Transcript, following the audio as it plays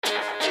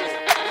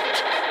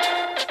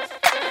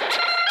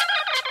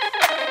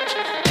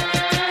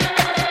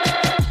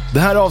Det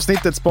här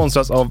avsnittet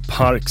sponsras av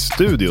Park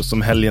Studios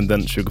som helgen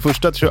den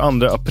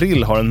 21-22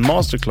 april har en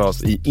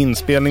masterclass i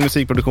inspelning,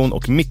 musikproduktion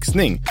och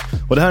mixning.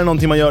 Och det här är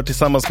någonting man gör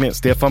tillsammans med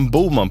Stefan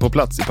Boman på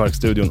plats i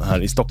Parkstudion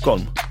här i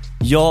Stockholm.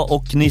 Ja,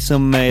 och ni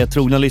som är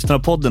trogna lyssnare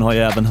på podden har ju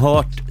även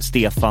hört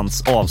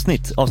Stefans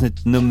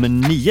avsnitt nummer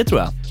 9 tror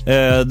jag.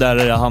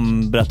 Där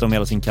han berättar om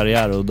hela sin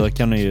karriär och då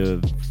kan ni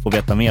ju få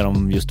veta mer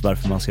om just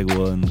varför man ska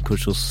gå en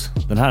kurs hos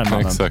den här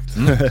mannen. Exakt.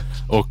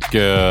 Och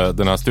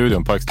den här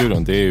studion,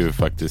 Parkstudion, det är ju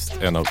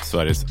faktiskt en av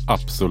Sveriges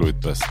absolut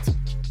bäst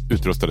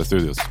utrustade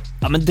studios.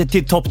 Ja, men det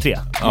till topp 3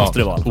 måste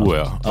det vara.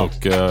 Ja.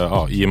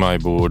 Och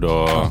EMI-bord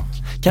och...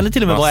 Kan det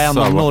till och med vara en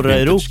av norra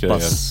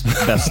Europas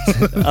bäst?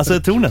 Alltså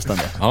jag tror nästan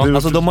det. Ja.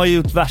 Alltså de har ju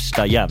gjort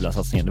värsta jävla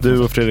satsningen. Du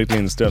och Fredrik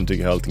Lindström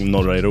tycker allting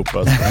norra Europa.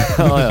 Alltså.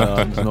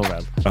 ja,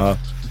 nåväl. Ja.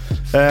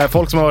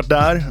 Folk som har varit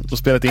där och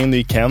spelat in det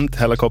i Kent,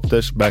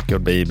 Helicopters,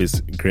 Backyard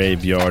Babies,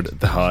 Graveyard,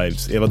 The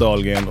Hives, Eva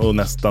Dahlgren och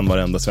nästan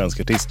varenda svensk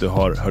artist du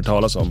har hört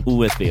talas om.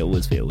 OSV.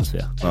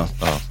 Ja.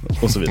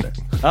 Och så vidare.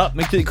 Ja,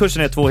 men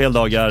kursen är 2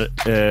 heldagar,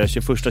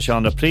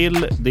 21-22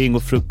 april. Det ingår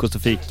frukost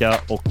och fika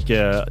och...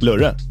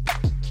 Lurre.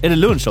 Är det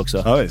lunch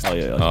också? Ja, visst.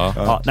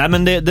 Ja. Nej,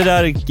 men det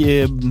där...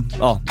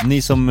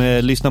 ni som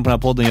lyssnar på den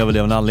här podden gör väl det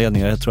av en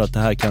anledning. Jag tror att det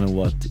här kan nog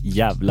vara ett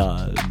jävla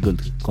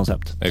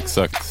guldkoncept.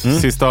 Exakt.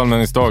 Sista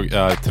anmälningsdag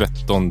är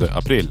 13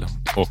 april.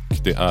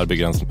 Och det är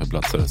begränsat per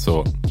platser.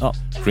 Så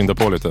skynda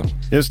på lite.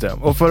 Just det.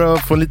 Och för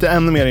att få lite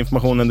ännu mer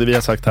information än det vi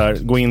har sagt här,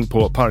 gå in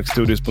på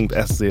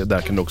parkstudios.se.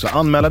 Där kan du också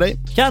anmäla dig.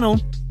 Kanon!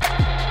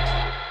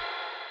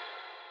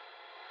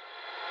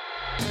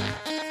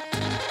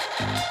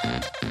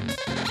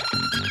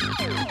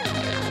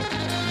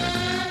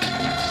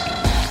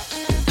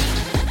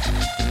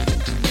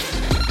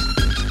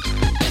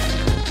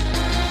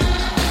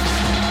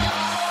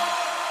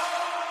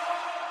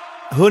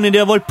 Hörrni, det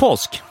har varit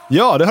påsk.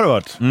 Ja, det har det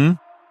varit.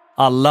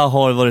 Alla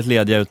har varit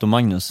lediga utom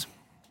Magnus.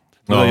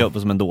 Du har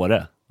jobbat som en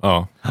dåre.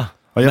 Ja.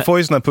 Ja, jag får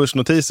ju såna här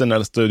pushnotiser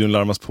när studion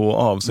larmas på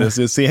och av. Så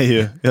jag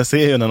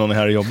ser ju när någon är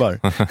här och jobbar.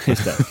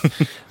 Just det.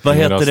 Vad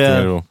heter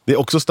det? Det är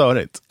också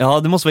störigt. Ja,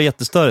 det måste vara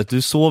jättestörigt.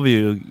 Du sover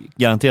ju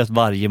garanterat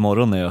varje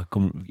morgon när jag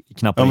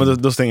knappar in. Ja,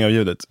 men då stänger jag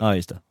ljudet. Ja,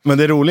 just det. Men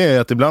det roliga är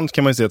att ibland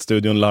kan man ju se att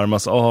studion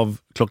larmas av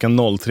klockan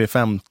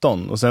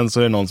 03.15. Och sen så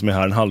är det någon som är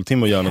här en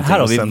halvtimme och gör någonting. Här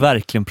har vi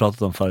verkligen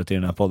pratat om förut i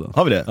den här podden.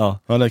 Har vi det? Ja,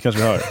 det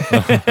kanske vi har.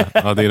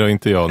 Ja, det är då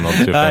inte jag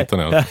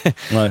 03.15.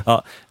 Nej.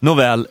 Ja,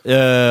 nåväl.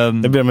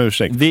 Det ber om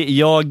ursäkt.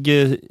 Jag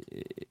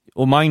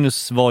och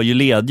Magnus var ju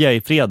lediga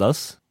i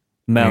fredags.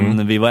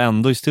 Men vi var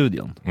ändå i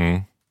studion.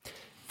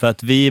 För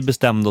att vi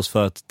bestämde oss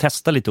för att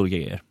testa lite olika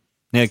grejer.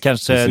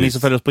 Ni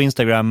som följer oss på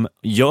Instagram,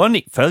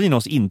 följer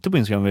oss inte på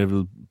Instagram, är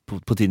väl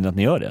på tiden att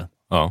ni gör det.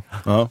 Ja.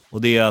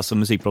 Och det är alltså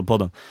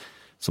Musikprodden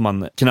som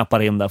man knappar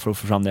in där för att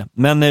få fram det.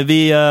 Men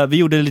vi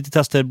gjorde lite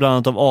tester bland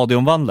annat av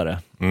AD-omvandlare.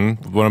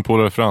 Vår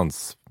polare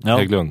Frans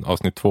Hägglund,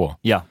 avsnitt 2.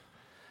 Ja.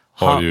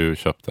 Har ju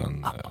köpt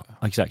en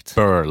exakt.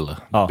 Burl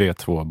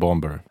B2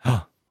 Bomber.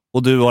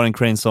 Och du har en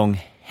Crane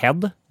Song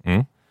Head.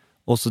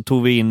 Och så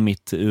tog vi in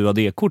mitt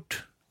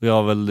UAD-kort. Vi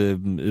har väl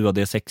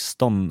UAD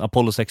 16,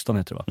 Apollo 16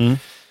 heter det va?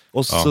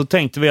 Och så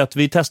tänkte vi att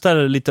vi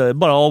testar lite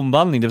bara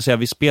omvandling, det vill säga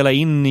vi spelar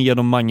in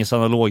genom Manges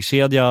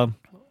analogkedja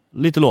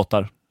lite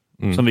låtar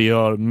som vi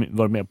har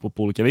varit med på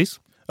olika vis.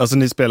 Alltså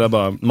ni spelar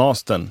bara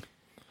mastern?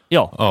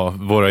 Ja,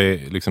 våra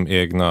liksom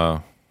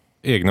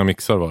egna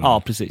mixar var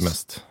det precis.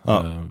 Mest.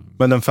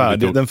 Men den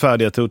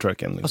färdiga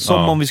 2-tracken. Liksom.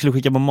 Som om vi skulle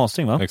skicka på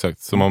mastering va?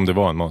 Exakt, som om det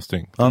var en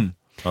mastering.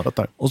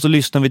 Och så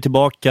lyssnar vi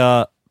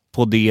tillbaka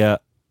på det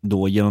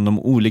då genom de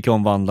olika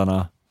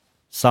omvandlarna,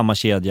 samma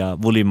kedja,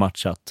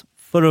 volymmatchat,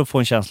 för att få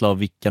en känsla av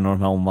vilken av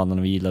de här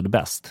omvandlarna vi gillade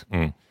bäst.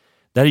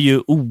 Det här är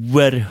ju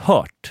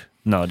oerhört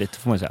nördigt,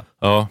 får man säga.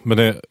 Ja,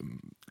 men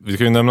vi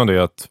ska ju nämna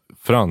det att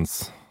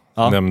Frans,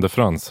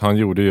 han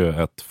gjorde ju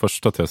ett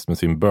första test med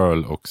sin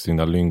Burl och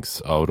sina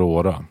Lynx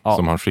Aurora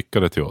som han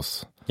skickade till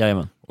oss.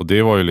 Jajamän. Och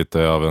det var ju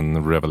lite av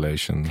en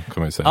revelation, kan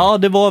man ju säga. Ja,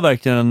 det var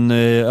verkligen en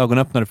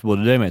ögonöppnare för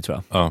både dig och mig, tror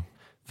jag. Ja.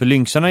 För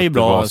Lynxarna är ju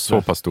bra. Det var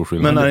så pass stor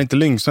skillnad. Men är inte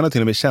Lynxarna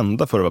till och med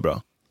kända för att vara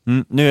bra?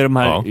 Nu är de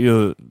här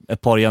ju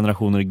ett par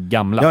generationer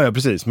gamla. Ja,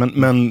 precis.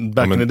 Men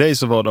back in the day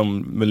så var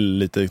de väl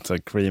lite så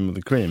cream of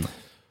the cream.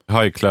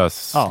 High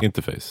class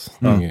interface.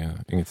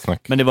 Inget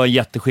snack. Men det var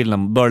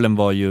jätteskillnad. Burlen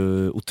var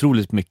ju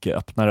otroligt mycket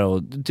öppnare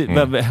och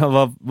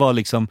var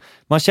liksom,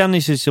 man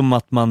känner sig som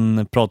att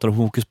man pratar om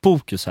hokus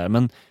pokus här,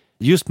 men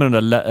just med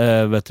de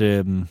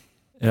där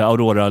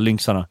Aurora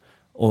Lynxarna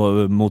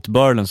och mot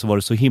Burlen så var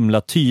det så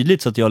himla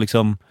tydligt så att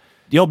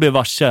jag blev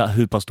varse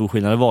hur pass stor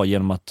skillnad det var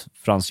genom att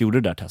Frans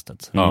gjorde det där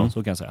testet.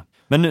 Så kan jag säga.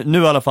 Men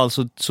nu i alla fall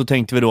så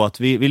tänkte vi då att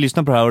vi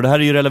lyssnar på det här. Och det här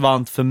är ju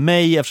relevant för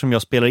mig eftersom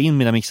jag spelar in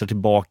mina mixar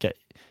tillbaka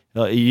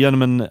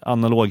genom en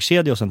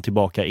analogkedja och sen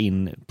tillbaka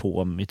in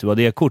på mitt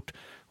UAD-kort.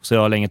 Så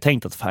jag har länge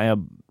tänkt att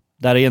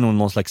där är nog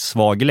någon slags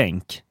svag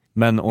länk.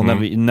 Men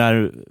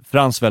när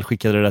Frans väl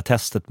skickade det där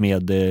testet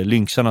med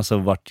Lynxarna så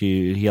vart det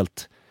ju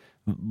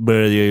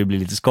började jag ju bli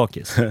lite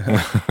skakig.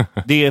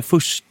 Det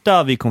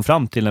första vi kom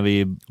fram till när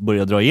vi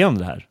började dra igenom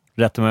det här,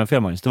 rätt med en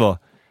fel, det var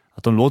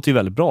att de låter ju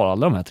väldigt bra,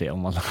 alla de här tre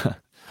omvandlarna.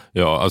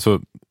 Ja,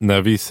 alltså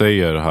när vi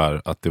säger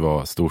här att det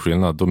var stor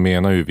skillnad, då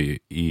menar ju vi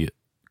i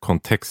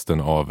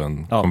kontexten av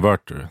en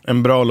converter.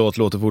 En bra låt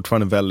låter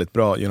fortfarande väldigt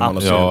bra genom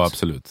alla synt. Ja,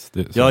 absolut.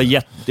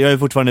 Jag är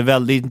fortfarande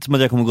väldigt, inte som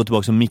att jag kommer gå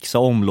tillbaka och mixa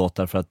om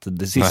låtar för att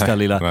det sista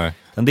lilla. Nej.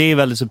 Det är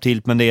väldigt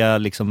subtilt, men det är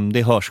liksom,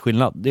 det hörs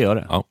skillnad, det gör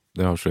det. Ja,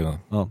 det hörs skillnad.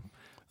 Ja,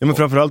 men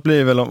framförallt blir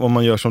det väl om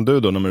man gör som du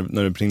då,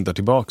 när du printar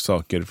tillbaka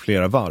saker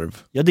flera varv.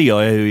 Ja, det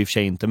gör jag ju i och för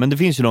sig inte, men det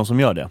finns ju de som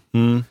gör det.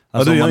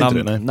 Alltså, du gör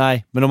inte det,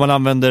 nej, men om man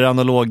använder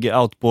analog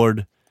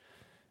outboard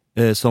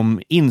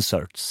som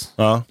inserts,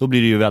 då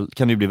blir det ju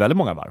kan det ju bli väldigt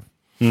många varv.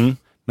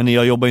 Men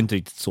jag jobbar inte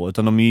riktigt så,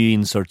 utan de är ju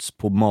inserts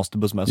på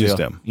masterbus, med,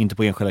 alltså inte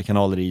på enskilda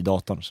kanaler i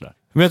datorn och sådär.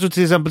 Men jag tror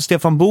till exempel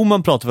Stefan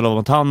Boman pratade väl om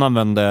att han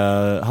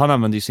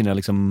använde ju sina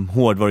liksom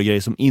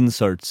hårdvarugrejer som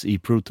inserts i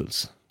Pro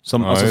Tools.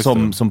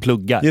 Som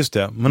pluggar. Just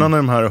det, men han har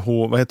de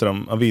här, vad heter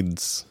de?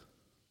 Avids?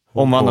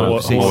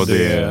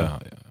 HD.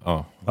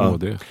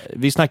 HD.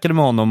 Vi snackade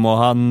med honom och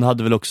han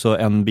hade väl också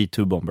en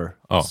B2-bomber.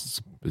 Ja,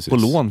 precis. På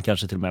lån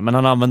kanske till och med, men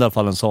han använde i alla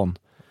fall en sån.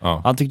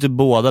 Ja. Han tyckte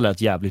båda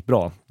lät jävligt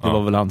bra. Det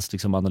var väl hans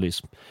liksom,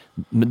 analys.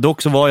 Men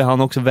dock så var ju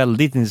han också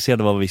väldigt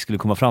intresserad av vad vi skulle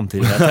komma fram till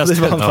i det här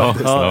testet.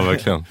 Ja,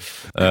 verkligen.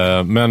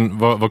 Men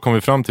vad kom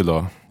vi fram till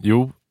då?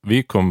 Jo,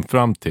 vi kom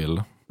fram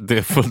till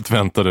det fullt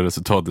väntade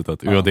resultatet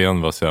att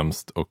UADN var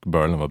sämst och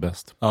Berlin var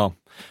bäst. Ja.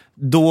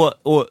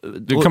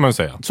 Det kan man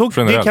säga. Så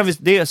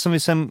det är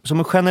som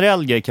en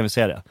generell grej kan vi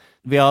säga det.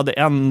 Vi hade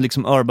en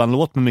liksom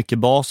urban-låt med mycket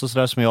bas och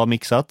sådär som jag har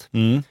mixat.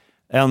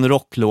 En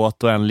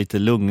rocklåt och en lite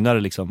lugnare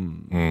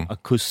liksom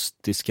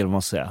akustisk eller vad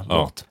man säger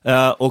låt.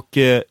 Och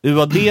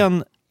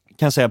UADN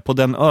kan jag säga på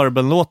den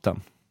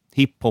urban-låten,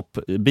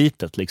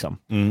 hiphop-bitet liksom,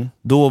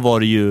 då var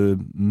det ju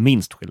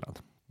minst skillnad.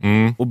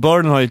 Och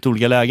Burden har ju ett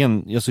olika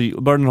lägen. Alltså,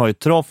 Burden har ju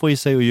trafo i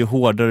sig och ju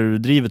hårdare du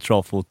driver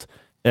trafot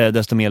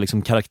desto mer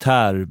liksom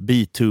karaktär,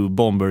 B2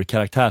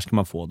 bomber-karaktär ska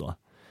man få då.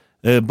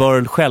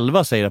 Burl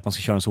själva säger att man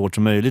ska köra den så hårt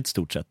som möjligt i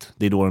stort sett.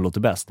 Det är då den låter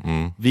bäst.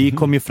 Vi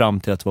kom ju fram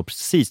till att det var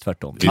precis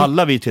tvärtom.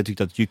 Alla vi tre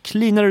tyckte att ju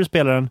cleanare du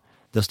spelar den,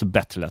 desto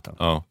bättre lät den.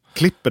 Ja.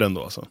 Klipper den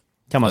då alltså?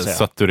 Kan man säga.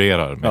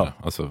 Saturerar med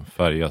alltså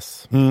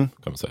färgas kan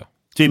man säga.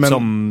 Typ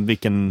som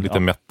vilken... Lite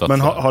mättat.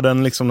 Men har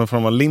den liksom någon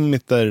form av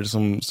limiter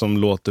som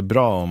låter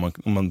bra om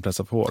man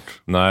pressar på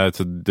hårt? Nej,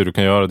 så det du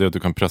kan göra är att du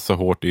kan pressa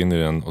hårt in i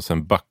den och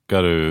sen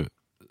backar du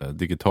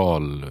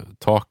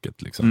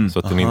digitaltaket liksom, så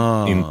att den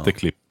inte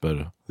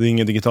klipper. Det är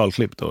ingen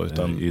digitalklipp då?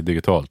 Utan... I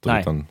digitalt,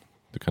 utan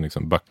du kan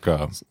liksom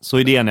backa. Så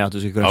idén är att du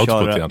ska kunna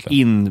köra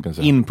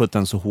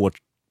inputen så hårt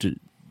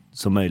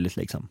som möjligt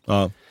liksom.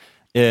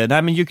 Nej,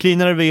 men ju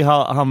cleanare vi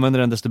använder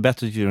den desto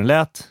bättre tycker den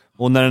lät.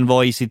 Och när den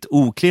var i sitt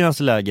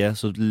oklenaste läge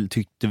så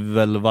tyckte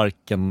väl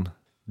varken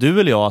du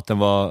eller jag att den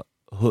var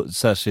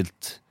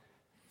särskilt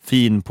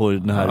fin på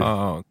den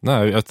här...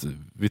 nej,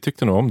 vi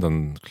tyckte nog om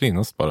den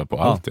cleanast bara på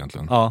allt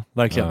egentligen. Ja,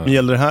 verkligen. Men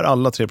gäller det här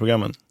alla 3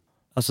 programmen?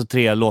 Alltså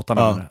 3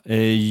 låtarna?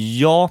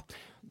 Ja.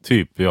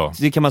 Typ, ja.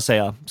 Det kan man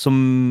säga.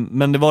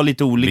 Men det var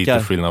lite olika.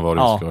 Lite skillnad var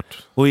det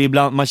såklart. Och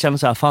ibland, man känner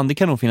så här, fan det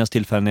kan nog finnas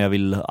tillfällen när jag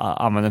vill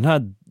använda den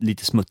här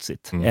lite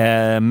smutsigt.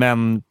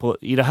 Men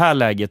i det här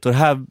läget, och det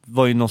här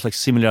var ju någon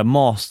slags simulera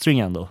mastering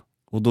ändå.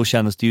 Och då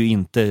kändes det ju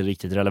inte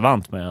riktigt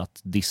relevant med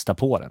att dista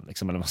på den,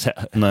 liksom, eller vad man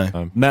säger.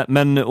 Nej.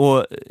 Men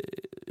och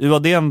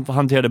UAD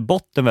hanterade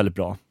botten väldigt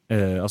bra.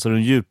 Alltså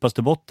den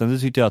djupaste botten, det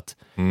tyckte jag att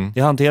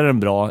det hanterade den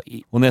bra.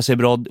 Och när jag säger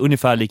bra,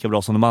 ungefär lika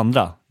bra som de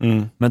andra.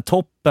 Men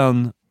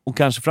toppen och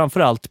kanske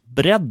framförallt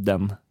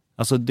bredden.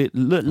 Alltså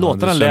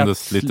låtarna det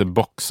kändes lite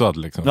boxad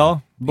liksom.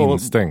 Ja,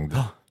 instängd.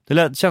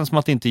 Det känns som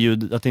att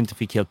det inte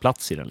fick helt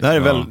plats i den.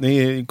 Liksom. Det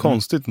är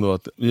konstigt då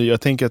att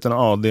jag tänker att en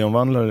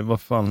AD-omvandlare,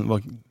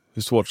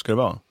 hur svårt ska det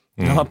vara?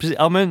 Ja, precis.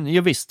 Ja, men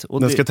ja, visst.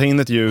 Och den ska ta in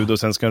ett ljud och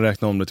sen ska den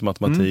räkna om det till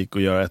matematik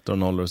och göra 1 och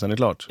 0 och sen är det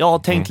klart. Ja,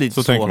 tänkt lite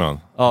så. Så tänker man.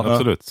 Ja.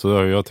 Absolut. Så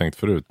har jag tänkt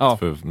förut.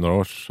 För några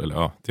år,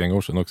 eller till en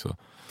år sedan också.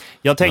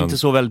 Jag tänkte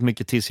så väldigt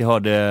mycket tills jag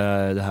hörde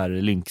det här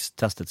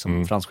Lynx-testet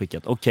som Frans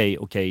skickat.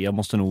 Okej, jag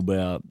måste nog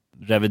börja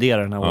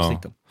revidera den här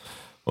åsikten.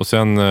 Och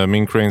sen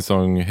min Crane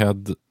Song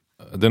Head,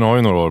 den har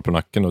ju några år på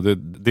nacken och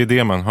det är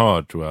det man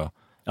hör, tror jag.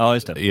 Ja,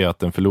 just det. Är att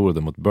den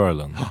förlorade mot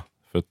Berlin.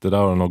 För att det där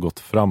har nog gått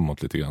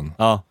framåt lite grann.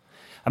 Ja,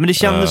 men det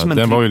kändes som en...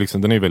 Den var ju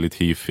liksom, den är väldigt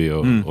hifi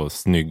och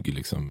snygg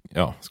liksom.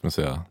 Ja, ska man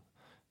säga.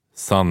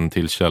 Sann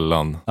till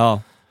källan.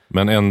 Ja.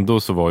 Men ändå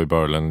så var ju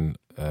Berlin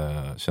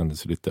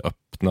kändes lite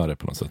öppnare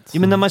på något sätt. Ja,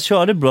 men när man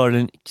körde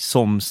Berlin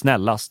som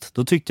snällast,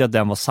 då tyckte jag att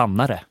den var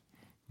sannare.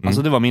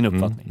 Alltså det var min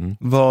uppfattning.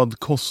 Vad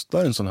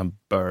kostar en sån här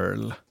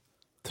Burl?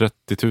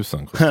 30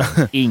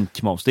 000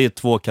 Inkmoms, det är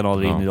 2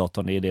 kanaler in i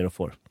datorn, det är det du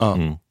får.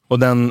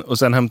 Och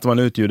sen hämtar man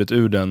ut ljudet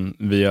ur den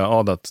via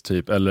ADAT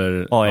typ,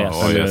 eller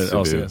AES.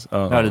 Eller ACS.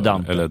 Eller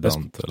Dante. Eller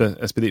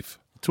Dante. SPDIF.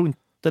 Jag tror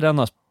inte den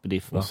har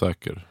SPDIF, va?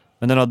 Osäker.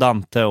 Men den har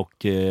Dante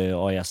och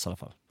AES i alla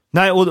fall.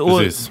 Nej,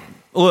 och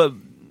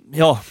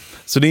ja.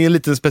 Så det är en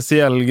liten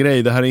speciell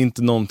grej. Det här är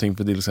inte någonting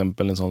för till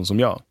exempel en sån som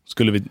jag.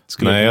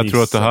 Nej, jag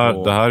tror att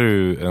det här är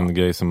ju en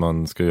grej som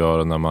man ska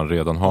göra när man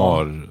redan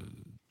har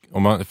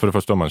för det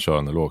första om man kör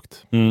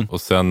analogt.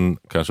 Och sen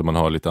kanske man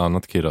har lite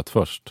annat kirrat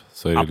först.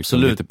 Så är det liksom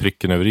lite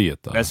pricken över i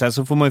där. Men sen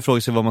så får man ju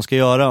fråga sig vad man ska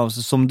göra.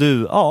 Som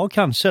du,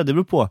 kanske, det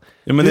beror på.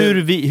 Ja, men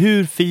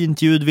hur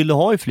fint ljud vill du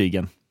ha i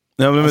flygen?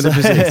 Ja, men det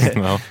precis.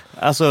 Ja.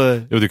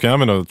 Alltså, du kan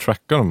använda och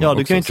tracka dem. Ja,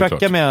 du kan ju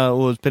tracka med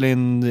och spela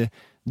in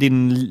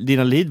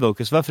dina lead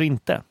vocals. Varför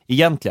inte?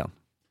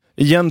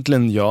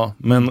 Egentligen ja,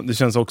 men det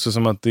känns också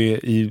som att det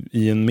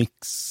i en mix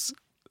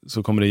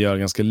så kommer det göra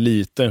ganska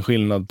liten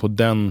skillnad på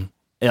den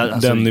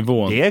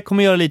nivån. Det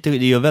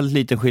gör väldigt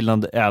liten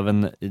skillnad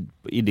även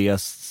i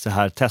det så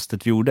här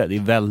testet vi gjorde. Det är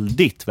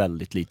väldigt,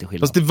 väldigt liten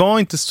skillnad. Fast det var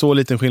inte så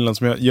liten skillnad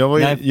som jag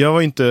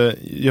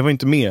var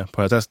inte med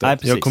på det här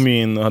testet. Nej, jag kom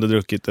ju in och hade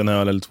druckit en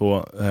öl eller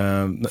två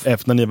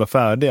efter när ni var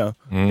färdiga.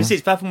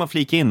 Precis, där får man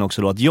flika in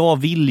också då att jag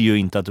vill ju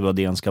inte att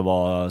UAD:n ska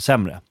vara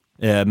sämre.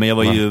 Men jag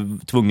var ju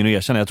tvungen att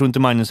erkänna. Jag tror inte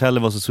Magnus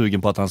heller var så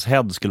sugen på att hans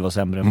head skulle vara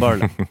sämre än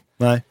Burlen.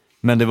 Nej.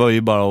 Men det var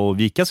ju bara att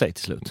vika sig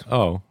till slut.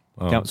 Ja.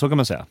 Så kan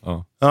man säga.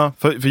 Ja,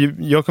 för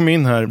jag kom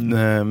in här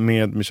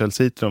med Michel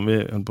Citron, vi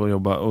höll på att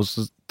jobba, och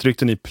så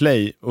tryckte ni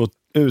play och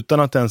utan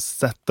att ens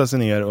sätta sig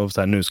ner och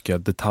så här, nu ska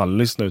jag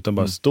detaljlyssna, utan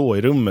bara stå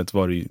i rummet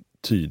var det ju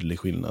tydlig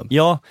skillnad.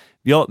 Ja,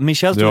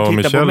 Michel stod och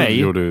tittade på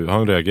mig.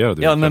 Han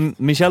reagerade. Ja, men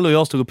Michel och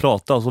jag stod och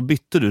pratade och så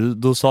bytte du,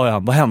 då sa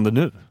jag, vad händer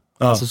nu?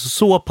 Ja. Alltså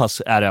så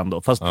pass är det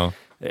ändå, fast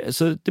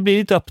så det blir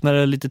lite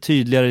öppnare, lite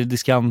tydligare i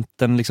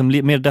diskanten, liksom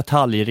mer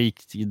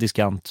detaljrikt i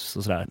diskant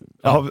och sådär.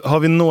 Ja. Har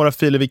vi några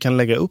filer vi kan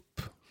lägga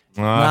upp?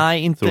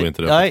 Nej, inte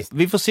det. Nej,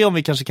 vi får se om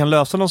vi kanske kan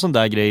lösa någon sån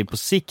där grej på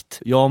sikt.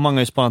 Jag och många har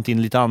ju spanat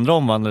in lite andra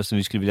omvandlare som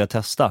vi skulle vilja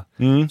testa.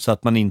 Så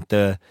att man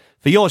inte...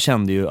 För jag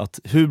kände ju att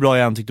hur bra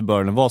jag än tyckte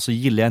Burlen var så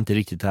gillar jag inte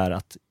riktigt det här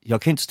att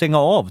jag kan inte stänga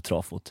av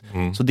trafot.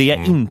 Så det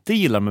jag inte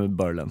gillar med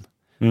Burlen,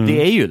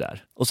 det är ju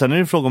där. Och sen är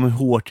det en fråga om hur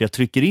hårt jag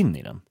trycker in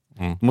i den.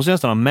 Då måste jag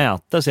nästan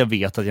mäta så jag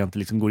vet att jag inte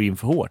liksom går in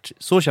för hårt.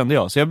 Så kände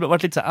jag. Så jag har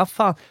varit lite så här,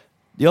 fan,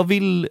 jag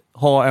vill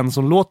ha en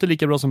som låter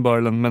lika bra som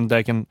Burlen men där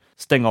jag kan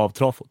stänga av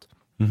trafot.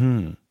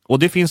 Och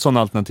det finns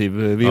sådana alternativ.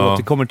 Vi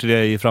återkommer till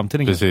det i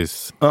framtiden.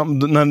 Precis. Ja,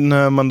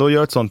 när man då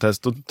gör ett sånt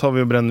test, då tar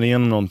vi och bränner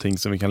igenom någonting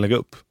som vi kan lägga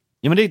upp.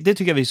 Ja, men det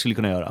tycker jag vi skulle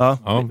kunna göra.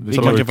 Vi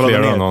kan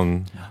klara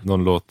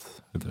någon låt.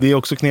 Det är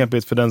också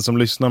knepigt för den som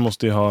lyssnar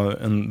måste ju ha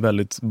en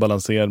väldigt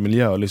balanserad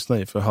miljö att lyssna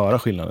i för att höra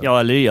skillnaden. Ja,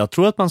 eller jag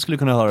tror att man skulle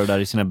kunna höra det där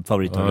i sina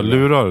favoriter.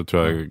 Lurar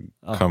tror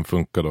jag kan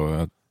funka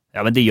då.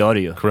 Ja, men det gör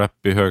det ju.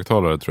 Crappy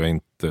högtalare tror jag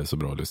inte är så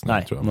bra att lyssna.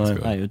 Nej, tror jag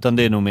nej, utan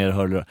det är nog mer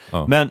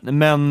hörlurar.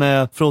 Men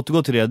för att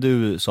återgå till det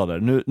du sa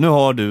där. Nu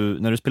har du,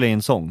 när du spelar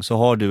in sång, så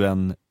har du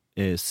en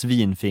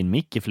svinfin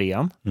mic i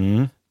flean.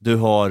 Du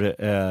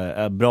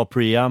har bra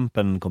preamp,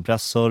 en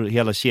kompressor,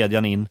 hela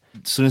kedjan in.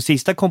 Så den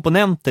sista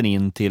komponenten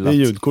in till det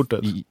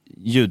är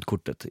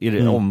ljudkortet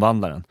i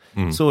omvandlaren.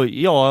 Så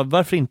ja,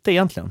 varför inte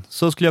egentligen?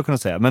 Så skulle jag kunna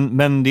säga.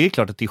 Men det är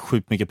klart att det är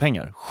sjukt mycket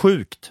pengar.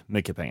 Sjukt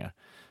mycket pengar.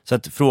 Så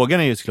att frågan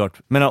är ju såklart,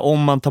 men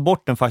om man tar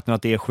bort den faktorn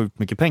att det är sjukt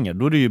mycket pengar,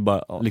 då är det ju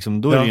bara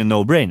liksom, då är det ju en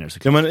no-brainer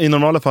såklart. Ja, men i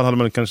normala fall hade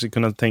man kanske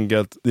kunnat tänka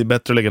att det är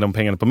bättre att lägga de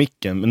pengarna på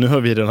micken, men nu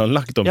har vi redan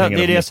lagt de pengarna på micken.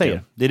 Det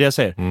är det jag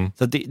säger.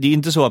 Så att det är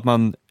inte så att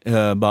man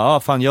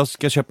fan jag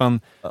ska köpa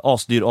en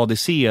asdyr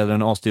ADC eller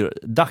en asdyr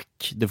DAC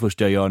det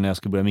första jag gör när jag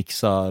ska börja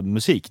mixa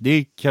musik.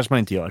 Det kanske man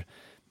inte gör.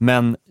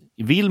 Men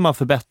vill man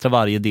förbättra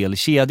varje del i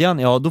kedjan,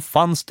 ja då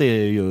fanns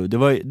det ju,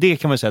 det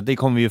kan man säga, det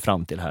kommer vi ju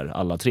fram till här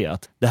alla tre,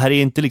 att det här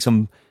är inte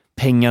liksom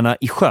pengarna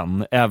i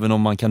sjön, även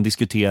om man kan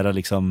diskutera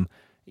liksom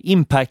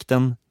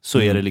impacten,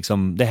 så är det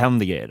liksom, det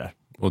händer grejer där.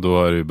 Och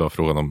då är det ju bara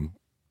frågan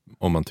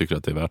om man tycker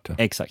att det är värt det.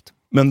 Exakt.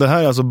 Men det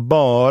här är alltså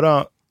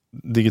bara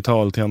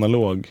digital till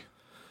analog?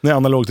 Nej,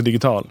 analog till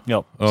digital.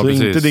 Ja. Så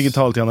precis. Inte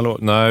digital till analog?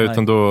 Nej,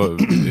 utan då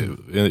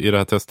i det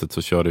här testet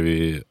så körde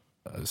vi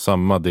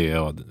samma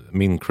DA,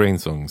 min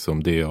Cranesong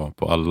som DA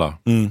på alla.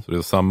 Så det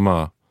är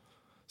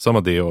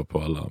samma DA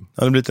på alla.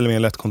 Ja, det blir lite mer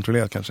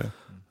lättkontrollerat kanske.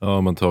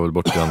 Ja, man tar väl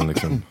bort en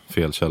liksom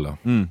felkälla.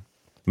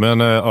 Men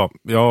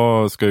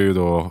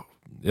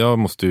jag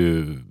måste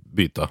ju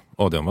byta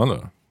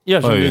AD-användare.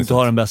 Ja, som du inte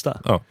har den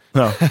bästa. Ja.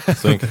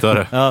 Så enkelt är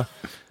det. Ja.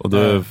 Och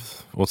då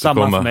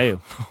samma för mig.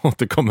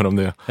 återkommer om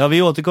det. Ja,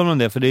 vi återkommer om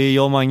det, för det är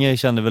jag och Mange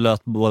kände väl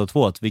att båda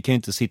två att vi kan ju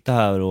inte sitta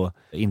här och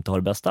inte ha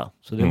det bästa.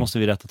 Så det måste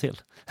vi rätta till.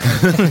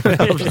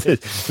 Ja,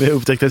 precis. Vi har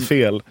upptäckt ett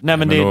fel. Nej,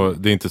 men det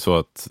är inte så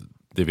att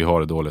det vi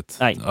har är dåligt.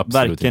 Nej,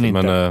 absolut verkligen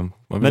inte.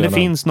 Men det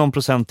finns någon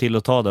procent till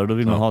att ta där och då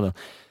vill man ha den.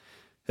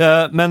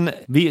 Men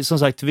vi, som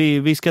sagt,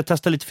 vi ska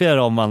testa lite fler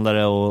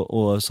omvandlare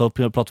och så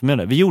pratar vi med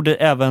det. Vi gjorde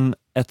även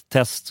ett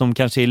test som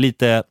kanske är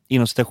lite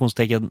inom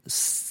citationstecken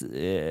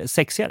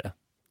sexigare.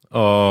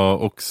 Ja,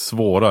 och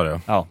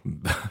svårare. Ja.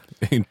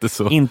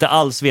 Inte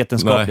alls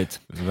vetenskapligt.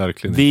 Nej,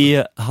 verkligen vi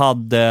inte.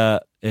 hade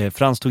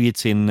Frans tog hit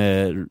sin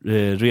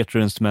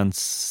Retro Instruments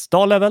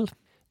Star Level.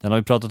 Den har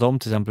vi pratat om,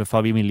 till exempel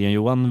familjen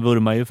Johan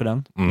vurmar ju för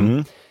den.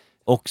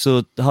 Och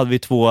så hade vi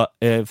 2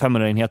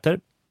 500-enheter.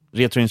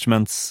 Retro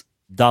Instruments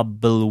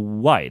Double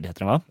Wide heter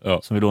den, va? Ja.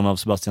 Som vi lånade av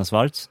Sebastian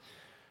Schwarz.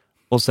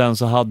 Och sen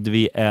så hade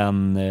vi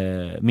en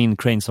min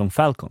Cranesong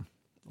Falcon.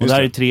 Och det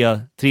här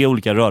är tre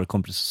olika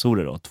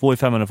rörkompressorer då. 2 i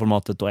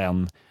 500-formatet och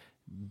en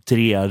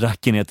 3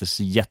 Rackeneters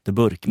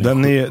jätteburk.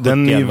 Den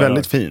är ju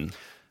väldigt fin.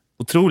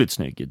 Otroligt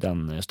snygg,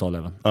 den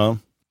Stahleven. Ja.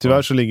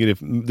 Tyvärr så ligger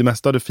det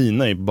mesta av det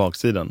fina i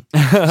baksidan.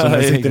 Så när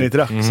det sitter i ett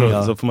rack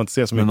så får man inte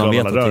se så mycket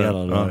av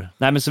alla rör.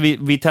 Nej, men så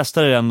vi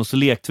testade den och så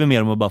lekte vi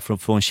med dem bara för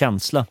att få en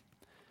känsla.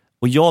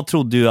 Och jag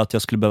trodde ju att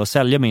jag skulle behöva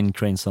sälja min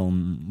Crane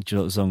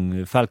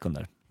Song Falcon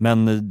där.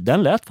 Men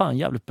den lät fan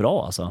jävligt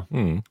bra alltså.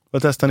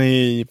 Vad testade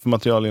ni för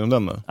material inom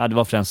den då? Ja, det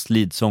var främst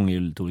leadsång i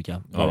lite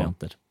olika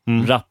varianter.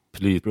 Rap.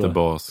 Lite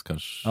bas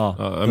kanske.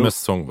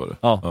 Mest sång var det.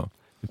 Ja.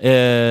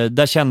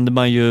 Där kände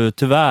man ju,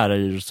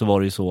 tyvärr så var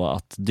det ju så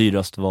att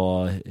dyrast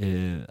var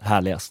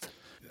härligast.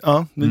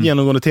 Ja, det är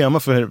genomgående tema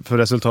för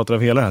resultatet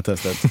av hela det här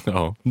testet.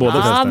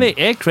 Båda testen. Men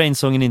är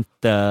Crane-sången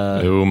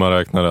inte... Jo, man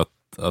räknar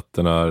att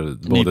den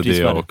är både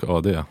D och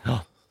AD. Ja.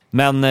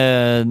 Men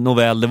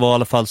nåväl, det var i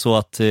alla fall så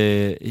att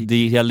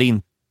det gällde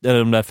inte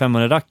de där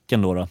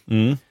 500-racken då.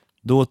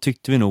 Då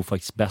tyckte vi nog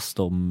faktiskt bäst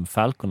om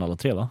Falcon alla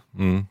 3, va?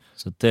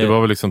 Så att, det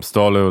var väl liksom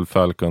Starlevel,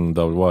 Falcon,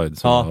 Double Wide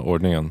som var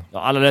ordningen.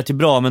 Ja, alla rätt är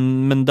bra,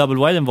 men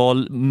Double Widen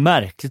var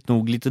märkligt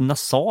nog lite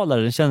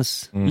nasalare. Den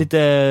känns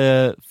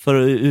lite, för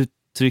att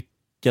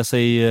uttrycka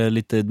sig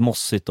lite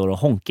mossigt och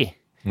honkig.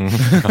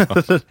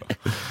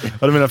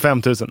 Ja, du menar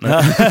 5000?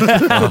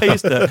 Ja,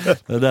 just det.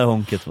 Det där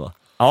honket var.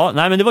 Ja,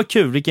 nej men det var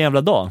kul, vilken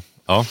jävla dag.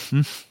 Ja,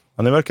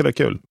 ja det verkade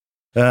kul.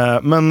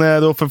 Men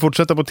då för att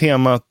fortsätta på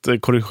temat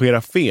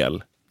korrigera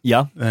fel.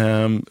 Ja.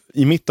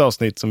 I mitt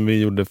avsnitt som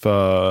vi gjorde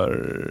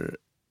för,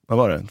 vad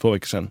var det? 2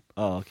 veckor sedan?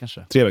 Ja,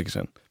 kanske. 3 veckor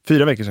sedan.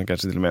 4 veckor sedan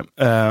kanske till och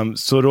med.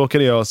 Så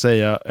råkade jag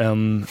säga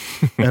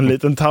en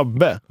liten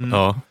tabbe.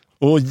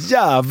 Och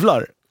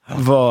jävlar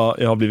vad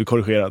jag har blivit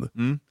korrigerad.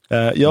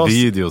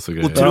 Videos och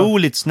grejer.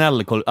 Otroligt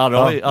snäll. Alla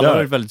har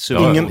varit väldigt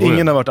sur.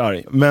 Ingen har varit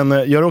arg. Men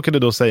jag råkade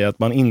då säga att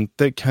man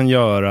inte kan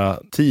göra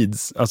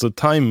alltså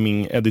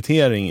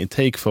timing-editering i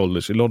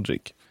take-folders i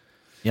Logic.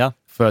 Ja.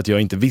 För att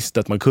jag inte visste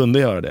att man kunde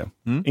göra det.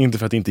 Inte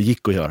för att det inte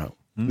gick att göra.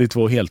 Det är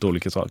 2 helt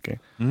olika saker.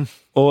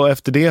 Och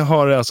efter det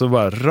har det alltså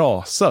bara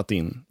rasat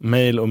in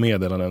mejl och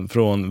meddelanden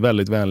från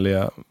väldigt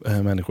vänliga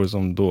människor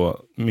som då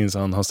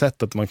minsann har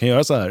sett att man kan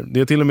göra så här.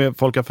 Det är till och med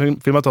folk har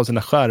filmat av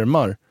sina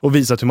skärmar och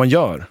visat hur man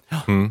gör.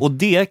 Och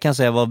det kan jag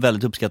säga var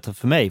väldigt uppskattat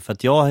för mig, för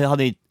att jag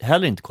hade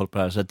heller inte koll på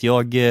det här, så att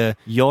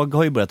jag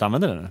har ju börjat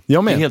använda det nu.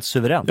 Jag med. Det är helt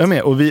suveränt. Jag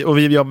med. Och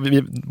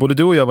vi, både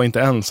du och jag var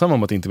inte ensamma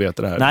om att inte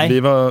veta det här. Nej.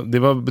 Det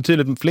var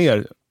betydligt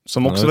fler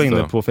som också var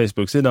inne på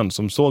Facebook-sidan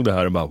som såg det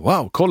här och bara,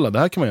 wow, kolla, det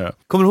här kan man göra.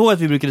 Kommer du ihåg att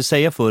vi brukade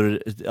säga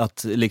för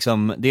att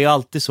liksom, det är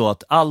alltid så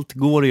att allt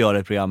går att göra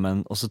i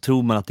programmen och så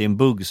tror man att det är en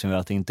bugg som gör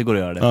att det inte går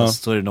att göra det. Ja.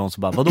 Så är det någon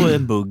som bara, vadå är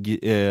en bugg?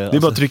 Det är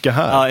bara att trycka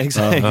här. Ja,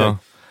 exakt. Ja.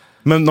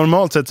 Men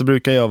normalt sett så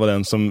brukar jag vara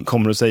den som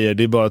kommer och säger,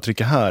 det är bara att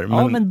trycka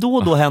här. Men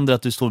då händer det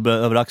att du står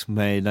över axeln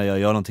på mig när jag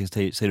gör någonting, så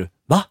säger du,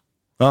 va?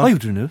 Ja. Vad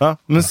gjorde du nu? Ja,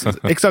 men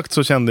exakt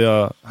så kände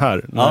jag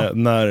här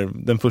när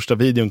den första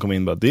videon kom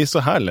in. Bara, det är så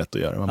här lätt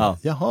att göra. Man bara,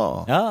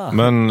 jaha. Ja.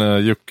 Men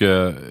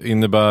Jocke,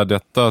 innebär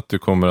detta att du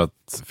kommer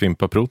att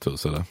fimpa Pro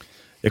Tools eller?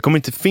 Jag kommer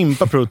inte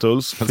fimpa Pro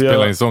Tools.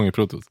 Spela en sång i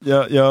Pro Tools.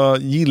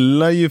 Jag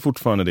gillar ju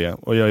fortfarande det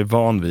och jag är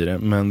van vid det.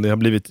 Men det har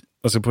blivit,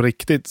 alltså på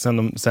riktigt,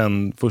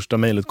 sen första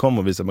mejlet kom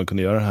och visade att man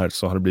kunde göra det här,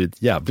 så har det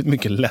blivit jävligt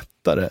mycket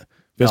lättare.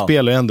 Jag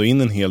spelar ju ändå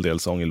in en hel del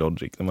sång i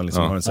Logic när man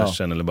liksom har en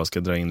session eller bara ska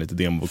dra in lite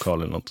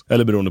demovokal eller något.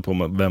 Eller beroende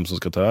på vem som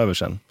ska ta över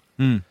sen.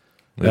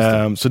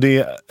 Så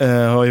det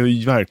har jag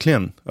ju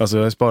verkligen, alltså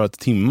jag har sparat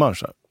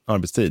timmars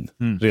arbetstid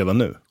redan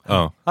nu.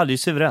 Ja, det är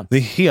suveränt. Det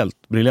är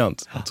helt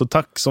briljant. Så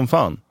tack som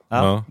fan.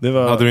 Ja. Det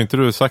var... Hade du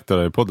inte sagt det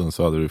där i podden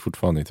så hade du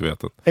fortfarande inte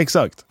vetat.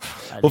 Exakt.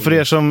 Och för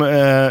er som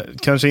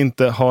kanske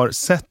inte har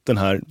sett den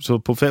här, så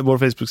på vår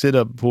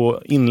Facebook-sida,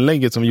 på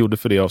inlägget som vi gjorde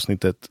för det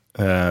avsnittet,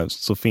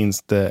 så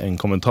finns det en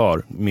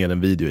kommentar med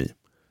en video i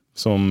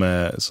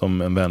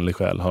som en vänlig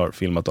själ har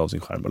filmat av sin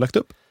skärm och lagt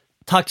upp.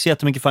 Tack så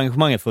jättemycket för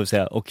engagemanget, får vi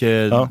säga. Och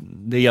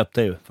det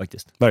hjälpte ju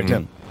faktiskt.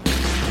 Verkligen.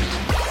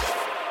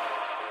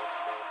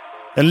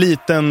 En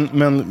liten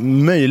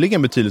men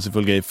möjligen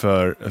betydelsefull grej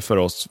för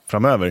oss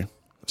framöver.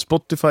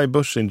 Spotify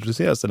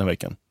börsintroduceras den här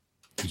veckan.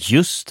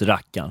 Just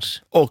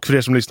rackarns. Och för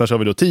er som lyssnar så har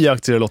vi då 10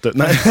 aktier i lotter.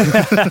 Nej.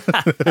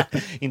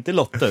 Inte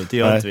lotter, det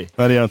gör inte vi.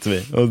 Nej, det gör inte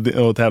vi.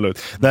 Och tävla ut.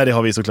 Nej, det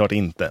har vi såklart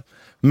inte.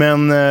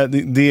 Men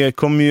det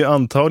kommer ju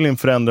antagligen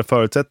förändra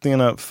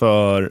förutsättningarna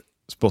för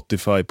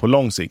Spotify på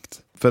lång sikt.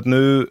 För att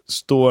nu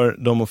står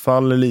de och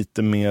faller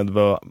lite med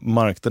vad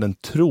marknaden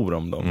tror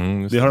om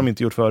dem. Det har de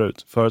inte gjort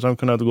förut. Förut har de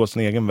kunnat gå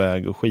sin egen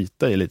väg och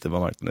skita i lite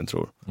vad marknaden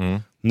tror.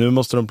 Nu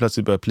måste de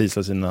plötsligt börja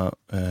plisa sina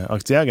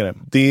aktieägare.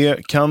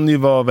 Det kan ju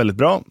vara väldigt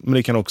bra, men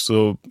det kan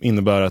också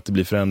innebära att det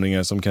blir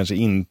förändringar som kanske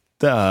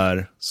inte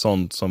är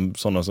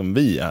sådana som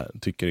vi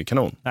tycker är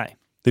kanon. Nej.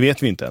 Det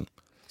vet vi inte än.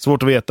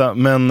 Svårt att veta,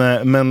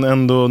 men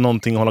ändå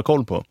någonting att hålla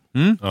koll på.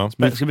 Ja.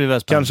 Det ska bli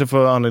väldigt spännande. Kanske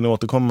får anledning att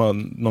återkomma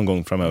någon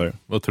gång framöver.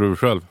 Vad tror du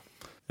själv?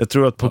 Jag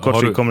tror att på kort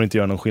sikt kommer det inte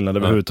göra någon skillnad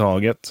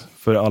överhuvudtaget.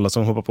 För alla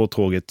som hoppar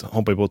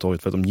ju på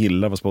tåget för att de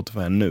gillar vad Spotify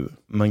är nu.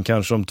 Men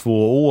kanske om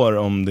 2 år,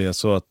 om det är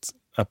så att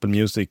Apple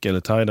Music eller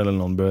Tidal eller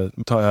någon börjar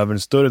ta över en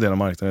större del av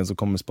marknaden, så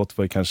kommer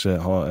Spotify kanske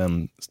ha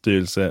en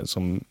styrelse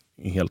som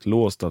är helt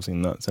låst av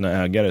sina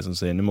ägare som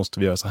säger nu måste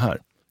vi göra så här.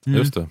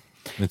 Just det.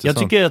 Intressant. Jag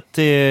tycker att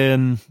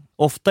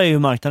ofta är ju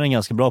marknaden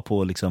ganska bra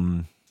på att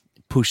liksom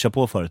pusha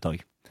på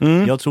företag.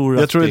 Jag tror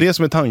det är det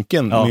som är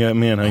tanken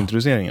med den här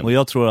introduceringen. Och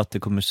jag tror att det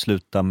kommer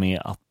sluta med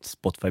att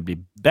Spotify blir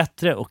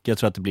bättre och jag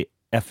tror att det blir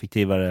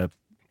effektivare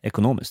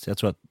ekonomiskt. Jag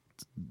tror att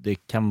det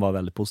kan vara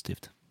väldigt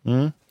positivt.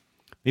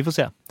 Vi får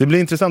se. Det blir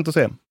intressant att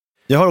se.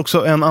 Jag har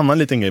också en annan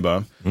liten grej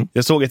bara.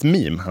 Jag såg ett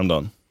meme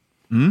häromdagen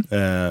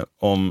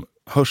om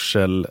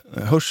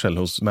hörsel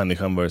hos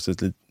människan versus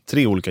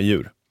 3 olika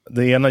djur.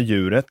 Det ena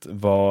djuret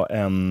var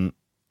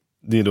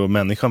det är då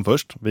människan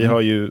först. Vi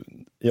har ju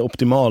i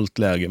optimalt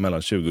läge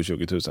mellan 20 och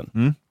 20 000.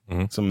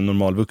 Som en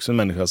normal vuxen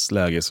människas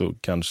läge så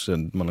kanske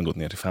man har gått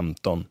ner till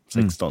 15,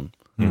 16.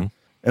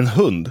 En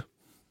hund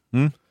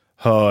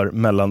hör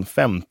mellan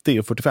 50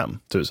 och 45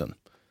 000.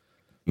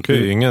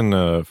 Okej, ingen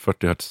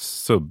 40 Hz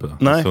sub.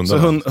 Nej, så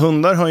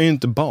hundar har ju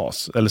inte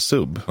bas eller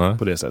sub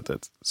på det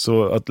sättet.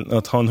 Så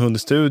att ha en hund i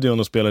studion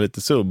och spela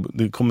lite sub,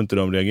 det kommer inte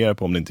de reagera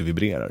på om det inte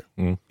vibrerar.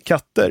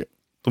 Katter,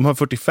 de har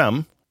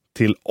 45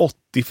 till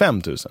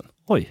 85 000.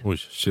 Oj,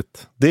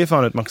 shit. Det är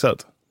fan rätt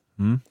maxat.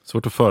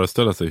 Svårt att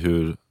föreställa sig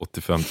hur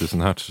 85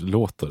 000 Hz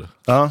låter.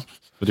 Ja.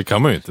 För det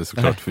kan man ju inte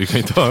såklart, för vi kan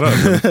inte höra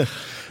det.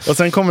 Och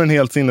sen kommer en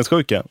helt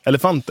sinnessjuka.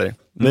 Elefanter.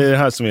 Det är det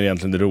här som är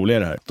egentligen det roliga i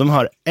det här. De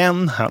har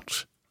 1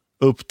 hertz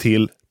upp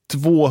till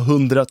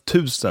 200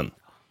 000.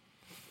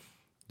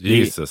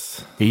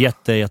 Jesus. Det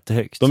är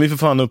jättehögt. De är för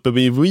fan uppe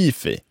vid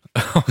wifi.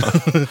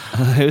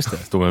 Just det.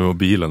 Står med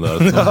mobilen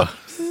där. Ja.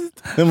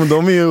 Men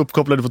de är ju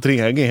uppkopplade på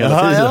 3G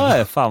hela tiden.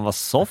 Ja, fan vad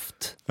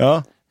soft.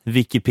 Ja.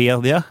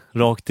 Wikipedia,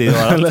 rakt i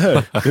örat. Eller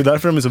hur? Det är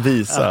därför de är så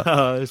visa.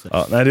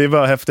 Nej, det är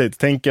bara häftigt.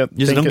 De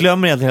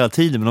glömmer egentligen hela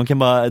tiden, men de kan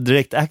bara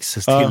direkt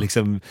access till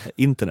liksom,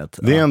 internet.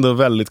 Det är ändå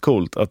väldigt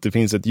coolt att det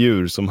finns ett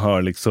djur som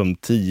har liksom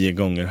 10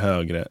 gånger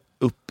högre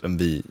upp än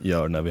vi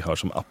gör när vi hör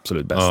som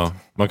absolut bäst. Ja,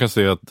 man kan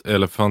säga att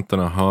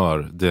elefanterna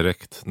hör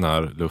direkt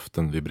när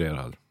luften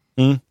vibrerar.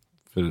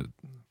 För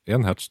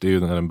 1 hertz, det är ju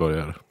när den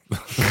börjar.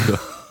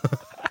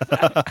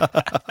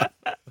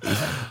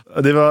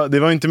 Det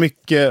var inte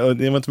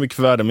mycket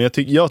för världen, men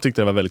jag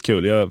tyckte det var väldigt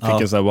kul. Jag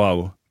fick en sån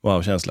här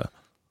wow-känsla.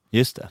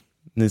 Just det.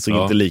 Ni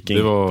såg inte lika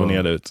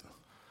imponerade ut.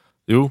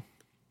 Jo,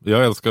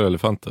 jag älskar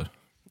elefanter.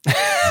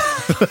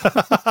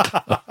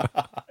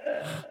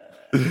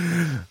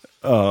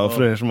 Ja,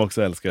 för er som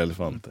också älskar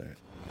elefanter.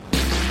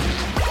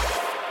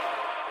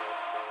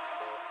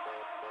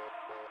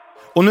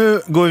 Och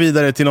nu går vi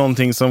vidare till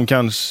någonting som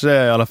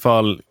kanske i alla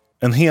fall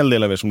en hel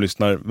del av er som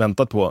lyssnar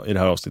väntat på i det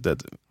här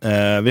avsnittet.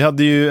 Vi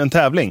hade ju en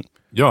tävling.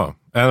 Ja,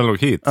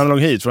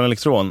 Analog Heat från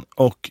Elektron.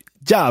 Och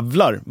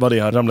jävlar vad det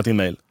har ramlat in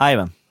mejl.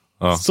 Jajamän.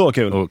 Ja. Så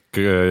kul. Och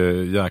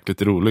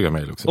jäkligt roliga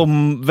mejl också. Och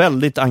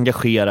väldigt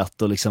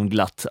engagerat och liksom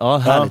glatt. Ja,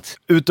 härligt.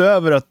 Ja,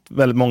 utöver att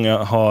väldigt många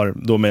har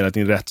då mejlat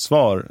in rätt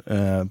svar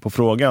på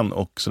frågan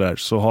och sådär,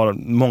 så har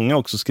många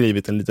också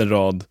skrivit en liten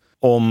rad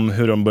om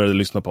hur de började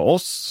lyssna på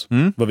oss,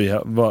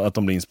 att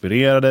de blev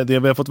inspirerade.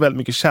 Vi har fått väldigt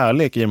mycket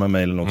kärlek i de här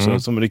mejlen också,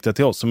 som riktar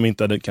till oss, som vi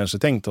inte hade kanske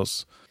tänkt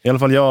oss. I alla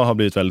fall jag har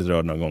blivit väldigt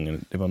rörd några gånger.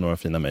 Det var några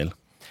fina mejl.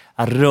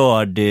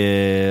 Rörd,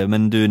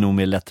 men du är nog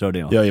mer lättrörd.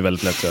 Ja. Jag är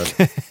väldigt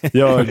lättrörd.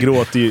 Jag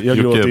gråter ju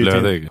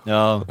till...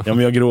 men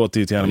jag gråter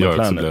ju till Animal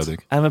Planet.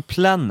 Animal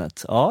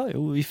Planet,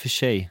 i och för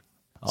sig.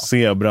 Ja.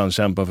 Zebran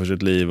kämpar för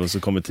sitt liv och så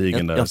kommer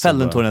tigern där. Jag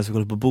fällde en tår när jag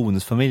kollade på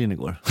Bonusfamiljen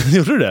igår.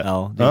 Gjorde du det?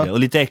 Ja, det. Och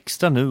lite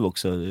extra nu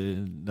också.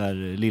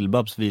 När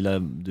Lill-Babs vilar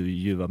du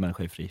ljuva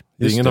människa är fri.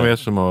 Det är ingen av er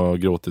som har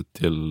gråtit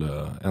till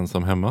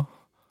Ensam hemma?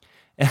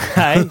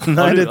 Nej,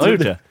 har du gjort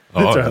det?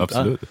 Ja,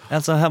 absolut.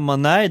 Ensam hemma,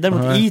 nej.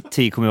 Däremot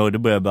E.T. kommer jag ihåg, det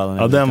började balla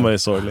ner. Ja, den var ju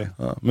sorglig.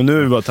 Ja. Men nu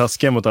är vi bara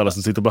taskiga mot alla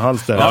som sitter på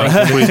hals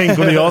där. Tänk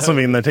om det är jag som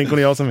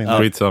vinner.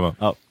 Skitsamma.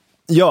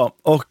 Ja,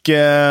 och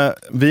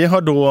vi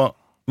har då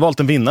valt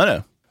en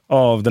vinnare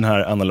av den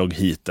här Analog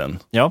Heaten.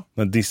 Ja.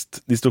 Den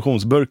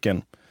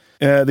distorsionsburken.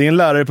 Det är en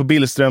lärare på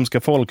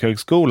Billströmska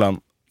folkhögskolan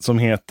som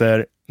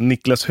heter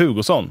Niklas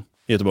Hugosson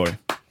i Göteborg.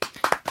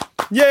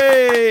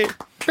 Yay!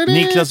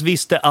 Niklas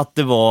visste att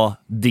det var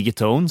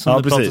Digitone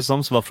som det pratades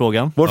om, så var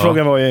frågan. Vår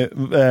fråga var ju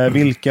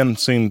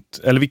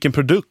vilken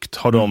produkt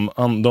har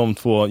de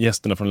 2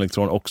 gästerna från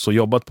Elektron också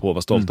jobbat på och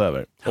var stolta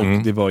över. Och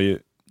det var ju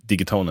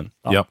Digitonen.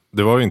 Ja,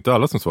 det var ju inte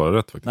alla som svarade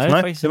rätt faktiskt.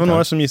 Nej, det var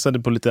några som gissade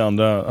på lite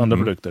andra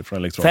produkter från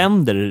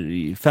Elektron.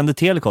 Fender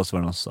Telecaster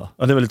var det någon som sa.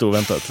 Ja, det var lite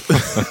oväntat.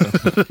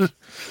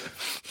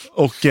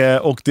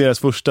 och deras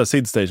första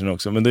Sid Station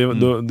också. Men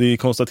det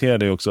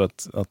konstaterade ju också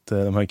att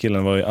de här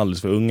killarna var ju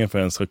alldeles för unga för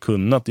att ens ha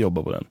kunnat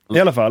jobba på den. I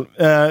alla fall,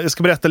 jag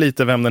ska berätta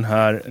lite vem den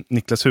här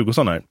Niklas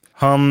Hugosson är.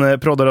 Han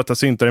proddade att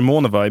syntar i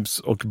Monovibes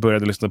och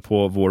började lyssna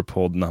på vår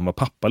podd när han var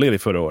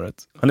pappaledig förra året.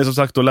 Han är som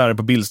sagt då lärare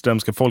på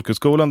Billströmska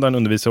folkhögskolan där han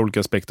undervisar olika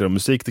aspekter av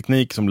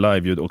musikteknik som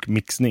liveljud och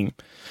mixning.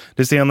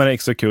 Det senare är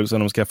extra kul så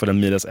de skaffade en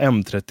Midas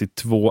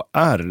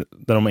M32R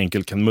där de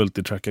enkelt kan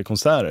multitracka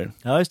konserter.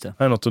 Ja, just det.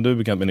 Är något som du är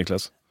bekant med,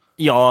 Niklas?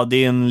 Ja,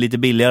 det är en lite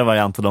billigare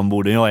variant av de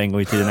borden jag en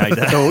gång i tiden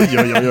ägde. Oj.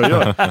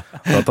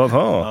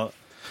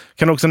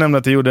 Kan också nämna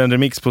att jag gjorde en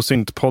remix på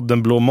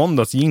syntpodden Blå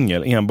Måndags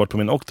jingle enbart på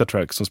min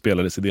Octatrack som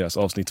spelades i deras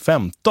avsnitt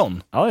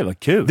 15. Ja, det var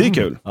kul. Det är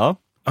kul. Ja.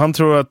 Han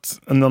tror att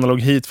en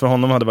analog hit för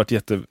honom hade varit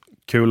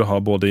jättekul att ha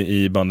både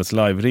i bandets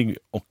live-rigg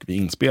och vid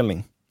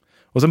inspelning.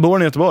 Och sen bor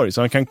han i Göteborg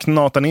så han kan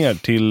knata ner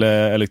till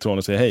Elektron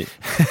och säga hej.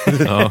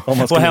 Ja.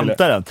 Och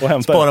hämta den.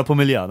 Och spara på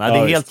miljön. Nej, det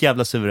är helt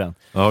jävla suverän.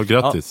 Ja,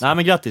 grattis. Ja, nej,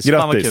 men grattis.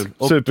 Fan vad kul.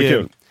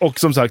 Superkul. Och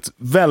som sagt,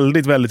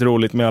 väldigt, väldigt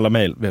roligt med alla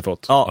mejl vi har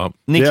fått. Ja.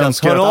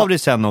 Niklas, hör av dig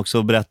sen också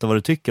och berätta vad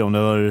du tycker om det,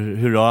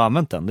 hur du har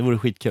använt den. Det vore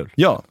skitkul.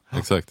 Ja,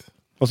 exakt.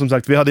 Och som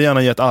sagt, vi hade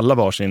gärna gett alla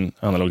varsin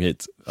analog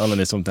hit. Alla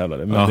ni som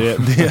tävlade. Men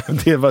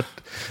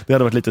det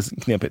hade varit lite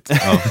knepigt.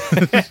 Ja.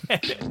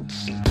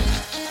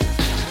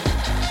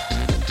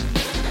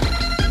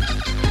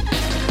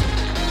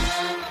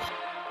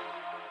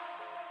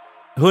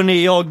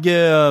 Hörrni,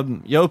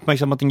 jag har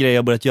uppmärksammat en grej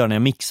jag börjat göra när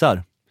jag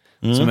mixar.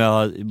 Som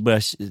jag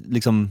börjat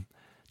liksom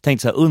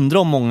tänkt så här, undra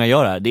om många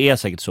gör det här. Det är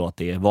säkert så att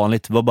det är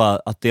vanligt. Det var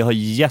bara att det har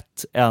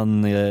gett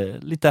en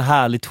lite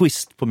härlig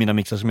twist på mina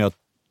mixar som jag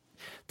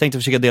tänkte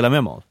försöka dela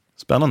med mig av.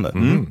 Spännande.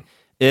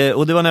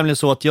 Och det var nämligen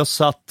så att jag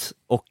satt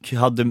och jag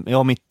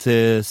har mitt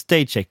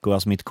stage echo,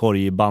 alltså mitt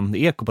korgband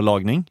eko på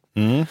lagning.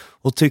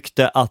 Och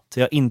tyckte att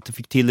jag inte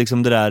fick till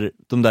liksom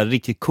de där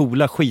riktigt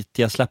coola,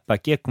 skitiga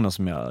slapback-ekorna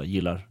som jag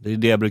gillar. Det är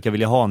det jag brukar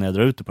vilja ha när jag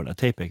drar ut det på det där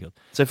tape-ekot.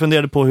 Så jag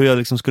funderade på hur jag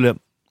liksom skulle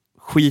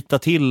skita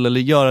till eller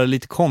göra det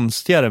lite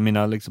konstigare.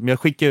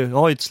 Jag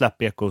har ju ett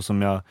slap-eko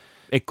som jag,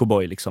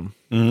 Echo-boy liksom.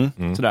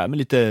 Sådär, med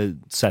lite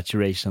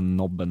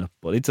saturation-nobben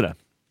upp och lite sådär.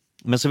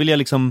 Men så vill jag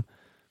liksom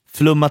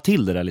flumma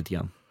till det där lite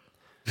grann.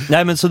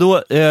 Nej, men så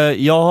då,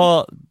 jag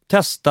har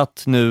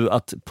testat nu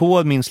att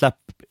på min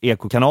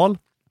slap-eko-kanal,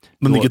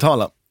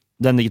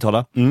 den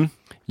digitala,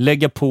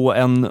 lägga på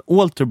en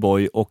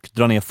Alterboy och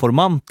dra ner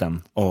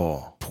formanten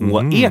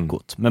på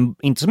ekot. Men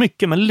inte så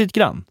mycket, men lite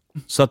grann.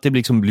 Så att det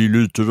liksom blir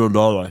lite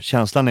rullare,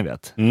 känslan ni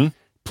vet,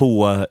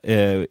 på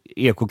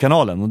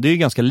ekokanalen. Och det är ju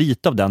ganska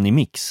lite av den i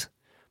mix.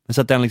 Men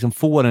så att den liksom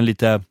får en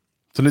lite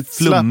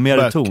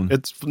flummigare ton.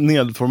 Ett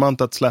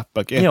nedformantat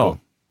slapback-eko.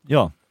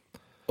 Ja.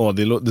 Sånt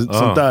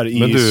där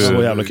är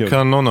så jävla kul.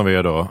 Kan någon av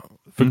er då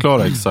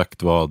förklara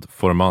exakt vad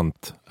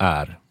formant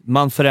är?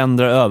 Man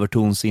förändrar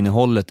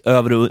övertonsinnehållet,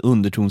 över- och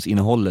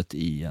undertonsinnehållet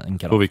i en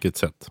kanal. På vilket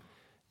sätt?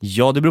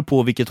 Ja, det beror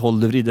på vilket håll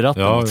du vrider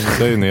ratten. Ja,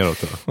 det är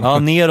neråt. Ja,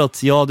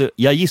 neråt. Ja,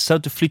 jag gissar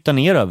att du flyttar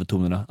ner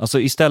övertonerna. Alltså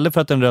istället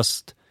för att en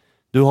röst,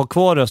 du har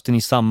kvar rösten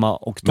i samma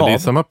oktav. Men det är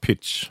samma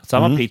pitch.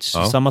 Samma pitch,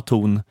 samma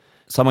ton,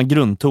 samma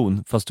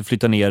grundton, fast du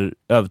flyttar ner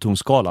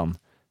övertonskalan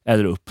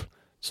eller upp.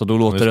 Så då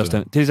låter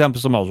rösten, till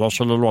exempel som jag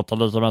skulle låta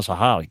lite mer så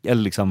här.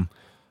 Eller liksom,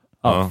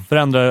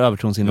 förändrar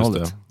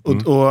övertonsinnehållet.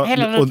 Och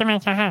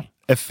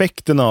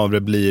effekten av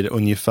det blir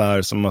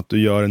ungefär som att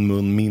du gör en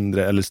mun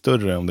mindre eller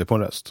större om det är på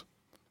en röst.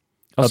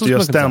 Att du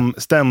gör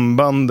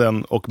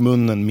stämbanden och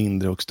munnen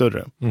mindre och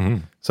större.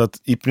 Så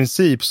att i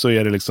princip så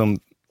är det liksom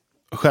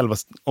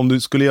om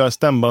du skulle göra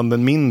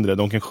stämbanden mindre,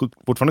 de kan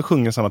fortfarande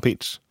sjunga samma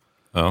pitch.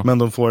 Men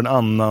de får en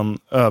annan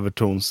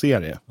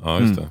övertonserie. Ja,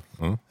 just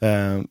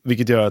det.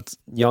 Vilket gör att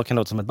jag kan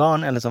låta som ett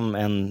barn eller som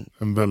en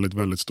väldigt,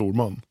 väldigt stor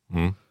man.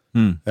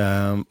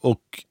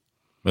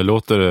 Men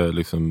låter det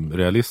liksom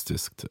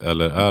realistiskt?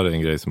 Eller är det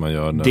en grej som man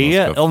gör när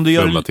man ska om du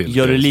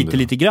gör det lite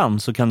lite grann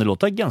så kan det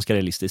låta ganska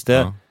realistiskt.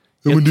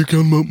 Men det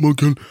kan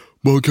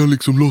man kan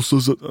liksom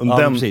låtsas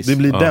det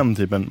blir den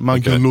typen.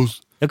 Man kan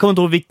låtsas. Jag kommer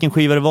inte ihåg vilken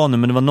skiva det var nu,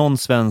 men det var någon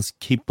svensk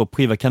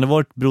hiphop-skiva. Kan det ha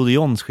varit Broder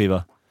Johns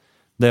skiva?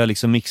 Där jag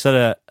liksom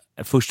mixade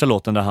första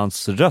låten där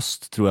hans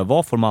röst, tror jag,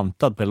 var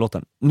formantad på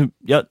låten.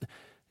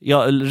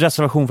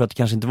 Reservation för att det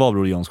kanske inte var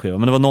Broder Johns skiva,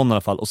 men det var någon i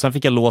alla fall. Och sen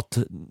fick jag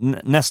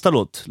nästa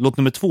låt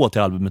nummer 2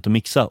 till albumet och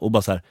mixa och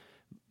bara så här,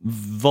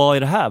 vad är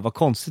det här? Vad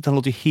konstigt, han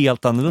låter ju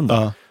helt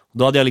annorlunda.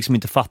 Då hade jag liksom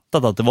inte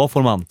fattat att det var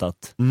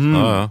formantat.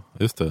 Ja,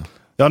 just det.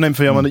 Ja, nej,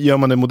 för gör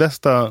man det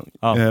modesta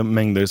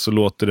mängder så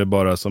låter det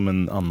bara som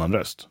en annan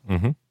röst.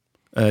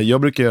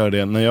 Jag brukar göra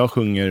det när jag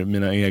sjunger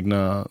mina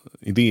egna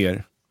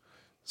idéer.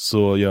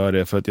 Så gör jag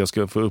det för att jag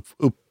ska få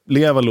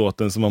uppleva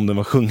låten som om den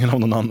var sjungen av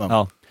någon annan.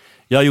 Ja,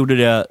 jag gjorde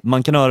det.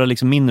 Man kan höra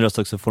liksom min röst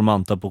också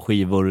formanta på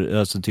skivor.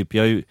 Alltså typ,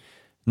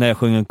 när jag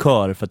sjunger en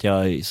kör, för att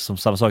jag som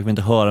samma sak vill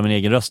inte höra min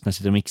egen röst när jag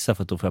sitter och mixar,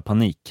 för att då får jag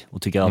panik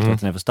och tycker alltid att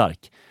den är för stark.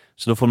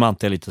 Så då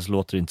formantar jag lite, så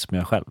låter det inte som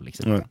jag själv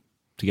liksom.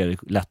 Tycker jag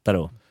det är lättare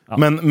att... Ja.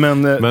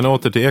 Men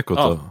åter till ekot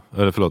då?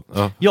 Eller förlåt.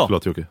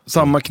 Förlåt Jocke.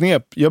 Samma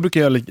knep. Jag brukar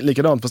göra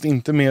likadant, fast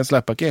inte med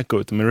slapback eko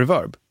utan med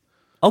reverb.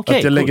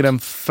 Att jag lägger den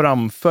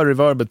framför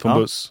reverbet på en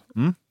buss.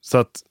 Så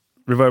att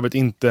reverbet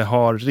inte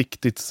har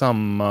riktigt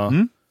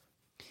samma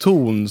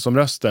ton som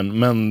rösten,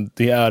 men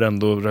det är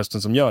ändå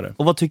rösten som gör det.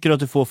 Och vad tycker du att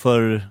du får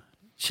för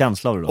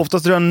känsla av det då?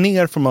 Oftast drar jag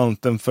ner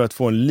formanten för att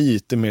få en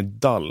lite mer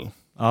dull.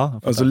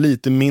 Alltså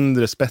lite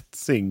mindre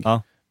spetsig.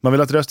 Man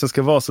vill att rösten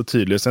ska vara så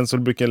tydlig. Sen så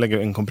brukar jag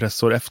lägga en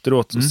kompressor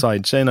efteråt och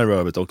sidechaina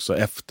reverbet också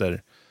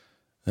efter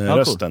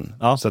rösten.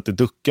 Så att det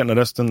duckar. När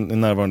rösten är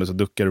närvarande så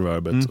duckar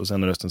reverbet. Och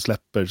sen när rösten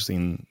släpper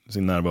sin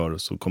närvaro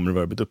så kommer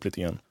reverbet upp lite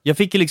igen. Jag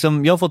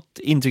har fått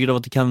intrycket av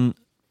att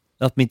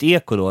att mitt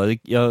eko då,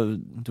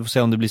 du får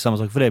säga om det blir samma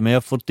sak för dig, men jag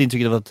har fått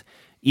intrycket av att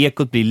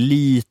ekot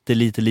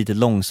blir lite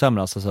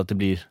långsammare, alltså så att det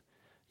blir,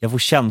 jag får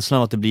känslan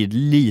av att det blir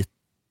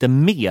lite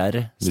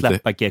mer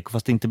slapback-eko,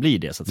 fast det inte blir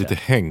det, så att lite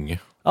säga. häng.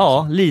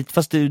 Ja, lite,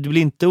 fast det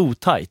blir inte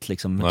otajt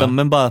liksom, utan,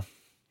 men bara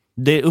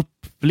det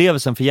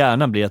upplevelsen för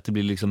hjärnan blir att det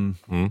blir liksom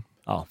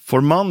ja.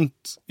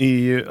 Formant är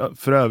ju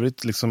för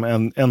övrigt liksom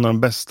en av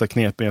de bästa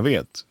knepen jag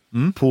vet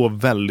på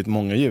väldigt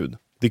många ljud.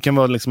 Det kan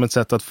vara liksom ett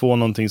sätt att få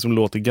någonting som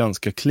låter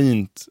ganska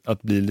cleant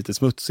att bli lite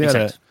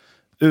smutsigare. Exakt.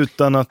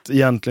 Utan att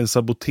egentligen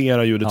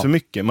sabotera ljudet för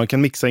mycket. Man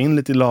kan mixa in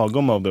lite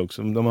lagom av det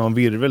också. Om man har en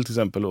virvel till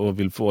exempel och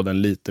vill få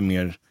den lite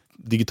mer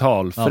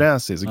digital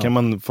fräsig så kan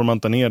man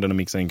formanta ner den och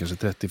mixa in kanske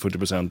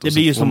 30-40%. Det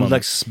blir ju som en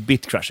slags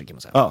bitcrusher kan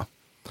man säga. Ja.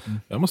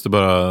 Jag måste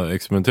bara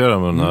experimentera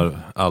med den här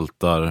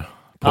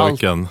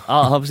altarpojken.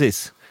 Ja,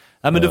 precis.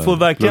 Ja, men du får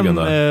verkligen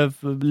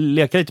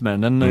leka lite med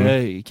den.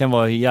 Den kan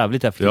vara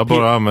jävligt effektiv. Jag har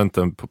bara använt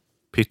den på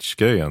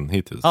pitch-grejen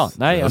hittills. Ja,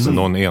 nej, alltså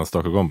någon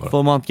enstaka gång bara.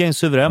 Formant-grejen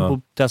suverän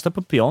på testa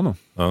på piano.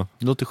 Ja.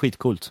 Det låter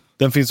skitcoolt.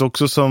 Den finns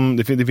också som,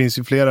 det finns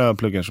ju flera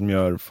pluggar som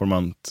gör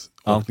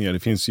formant-åkningar. Det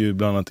finns ju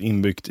bland annat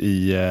inbyggt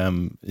i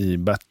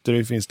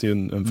Battery finns det ju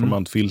en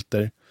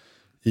formantfilter.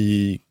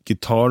 I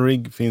Guitar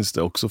Rig finns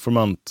det också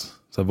formant,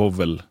 så här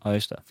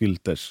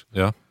Vowel-filters.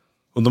 Ja.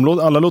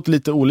 Och alla låter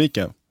lite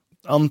olika.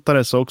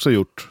 Antares har också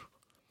gjort,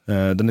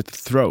 den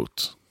heter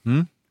Throat.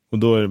 Och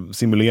då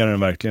simulerar den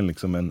verkligen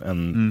liksom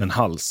en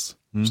hals.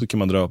 Så kan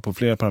man dra på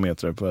flera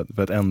parametrar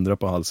för att ändra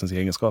på halsens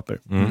egenskaper.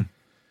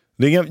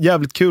 Det är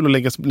jävligt kul att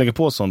lägga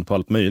på sånt på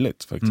allt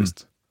möjligt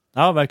faktiskt.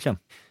 Ja, verkligen.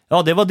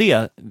 Ja, det var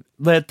det.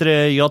 Vad heter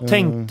det? Jag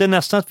tänkte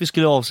nästan att vi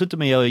skulle avsluta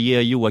med att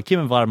ge Joakim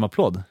en varm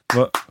applåd.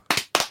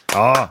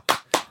 Ja.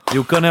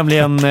 Jocke har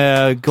nämligen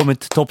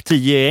kommit topp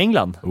 10 i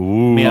England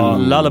med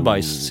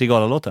Lullabies,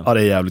 Sigala-låten. Ja,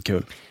 det är jävligt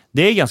kul.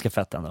 Det är ganska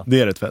fett ändå.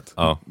 Det är rätt fett.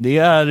 Ja. Det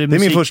är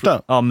min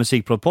första. Ja,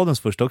 Musikprodpoddens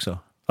första också.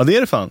 Ja, det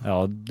är det fan.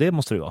 Ja, det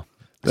måste det vara.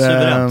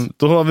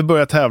 Då har vi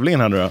börjat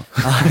tävlingen här nu då.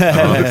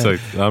 Ja,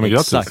 exakt. Ja, men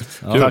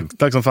grattis. Ja.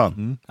 Tack som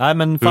fan. Nej,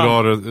 men fan. Hur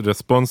har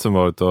responsen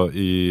varit då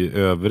i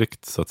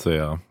övrigt så att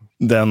säga?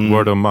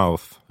 Word of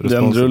mouth.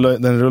 Den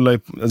rullar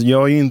alltså,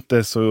 jag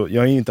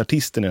är inte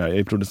artisten i det här. Jag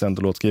är producent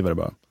och låtskrivare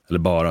bara. Eller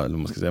vad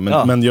man ska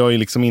säga. Men jag är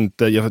liksom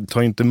inte, jag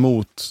tar inte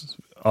emot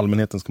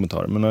allmänhetens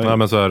kommentarer.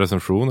 Men så är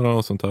recensioner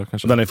och sånt där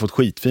kanske. Den har fått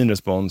skitfin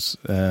respons.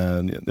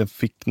 Jag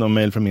fick någon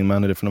mail från min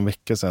manager för någon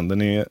vecka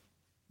sedan.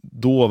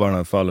 Då var den i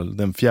alla fall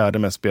den 4:e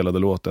mest spelade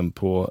låten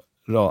på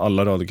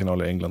alla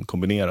radiokanaler i England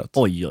kombinerat.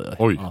 Oj.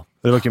 Ja.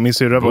 Det var kul. Min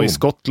syrra var i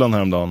Skottland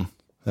häromdagen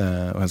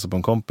och hälsade på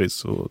en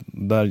kompis. Och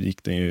där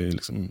gick den ju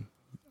liksom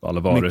alla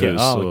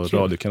varuhus och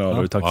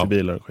radiokanaler och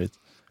taxibilar och skit.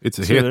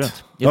 It's a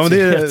hit. Ja, men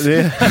det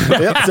är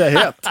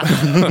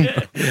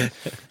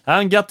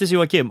hit. Grattis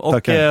Joakim.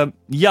 Och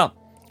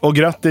och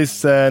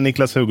grattis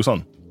Niklas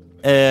Hugosson.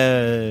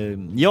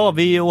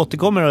 Vi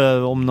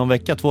återkommer om någon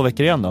vecka, 2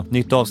 veckor igen då.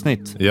 Nytt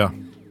avsnitt. Ja.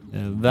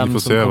 Vem vi får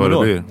se vad det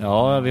blir.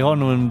 Ja, vi har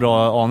nog en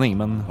bra aning,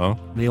 men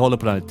vi håller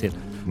på den lite till.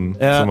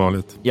 Som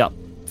vanligt. Ja.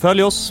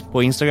 Följ oss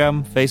på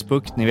Instagram,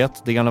 Facebook, ni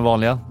vet, det gamla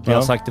vanliga. Vi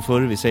har sagt det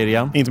förr, vi säger det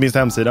igen. Inte minst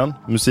hemsidan,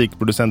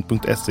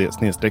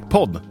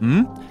 musikproducent.se/podd.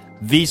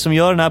 Vi som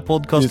gör den här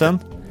podcasten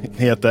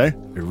heter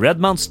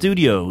Redmount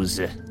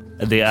Studios.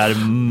 Det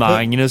är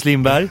Magnus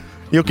Lindberg,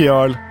 Jocke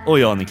Jarl och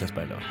jag, Niklas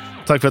Berglöf.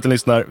 Tack för att ni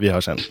lyssnar, vi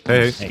hörs sen.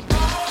 Hej.